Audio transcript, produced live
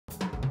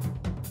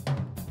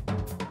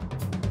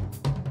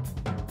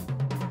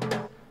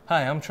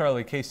Hi, I'm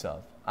Charlie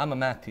Kasov. I'm a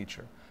math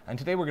teacher, and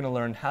today we're going to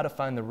learn how to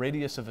find the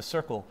radius of a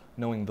circle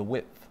knowing the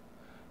width.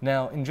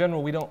 Now, in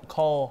general, we don't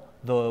call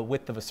the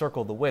width of a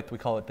circle the width, we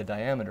call it the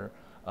diameter.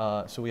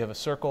 So we have a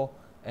circle,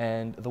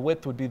 and the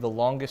width would be the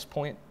longest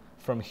point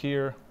from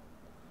here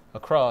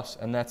across,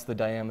 and that's the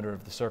diameter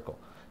of the circle.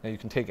 Now you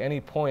can take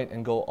any point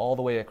and go all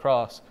the way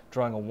across,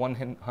 drawing a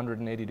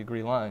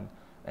 180-degree line,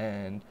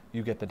 and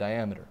you get the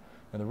diameter.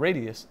 Now the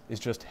radius is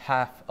just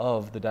half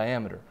of the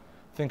diameter.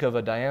 Think of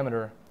a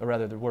diameter, or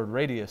rather the word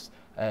radius,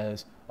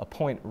 as a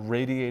point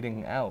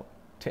radiating out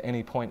to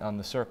any point on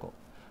the circle.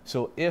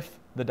 So if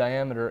the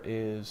diameter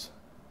is,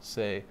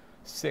 say,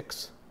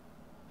 6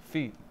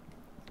 feet,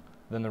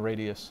 then the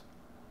radius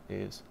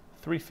is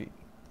 3 feet.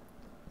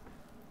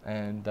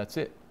 And that's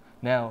it.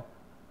 Now,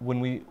 when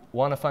we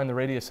want to find the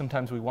radius,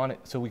 sometimes we want it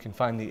so we can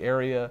find the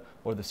area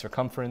or the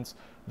circumference.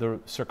 The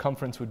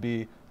circumference would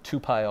be 2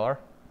 pi r,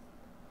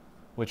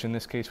 which in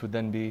this case would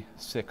then be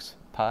 6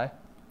 pi,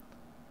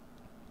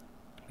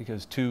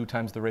 because 2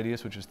 times the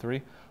radius, which is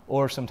 3.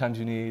 Or sometimes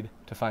you need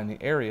to find the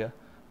area,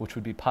 which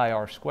would be pi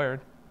r squared.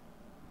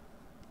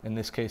 In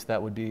this case,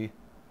 that would be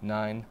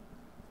 9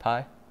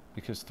 pi,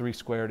 because 3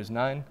 squared is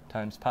 9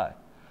 times pi.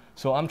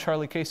 So I'm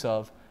Charlie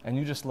Kasov, and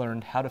you just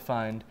learned how to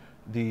find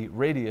the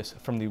radius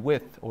from the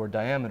width or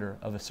diameter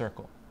of a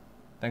circle.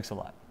 Thanks a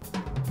lot.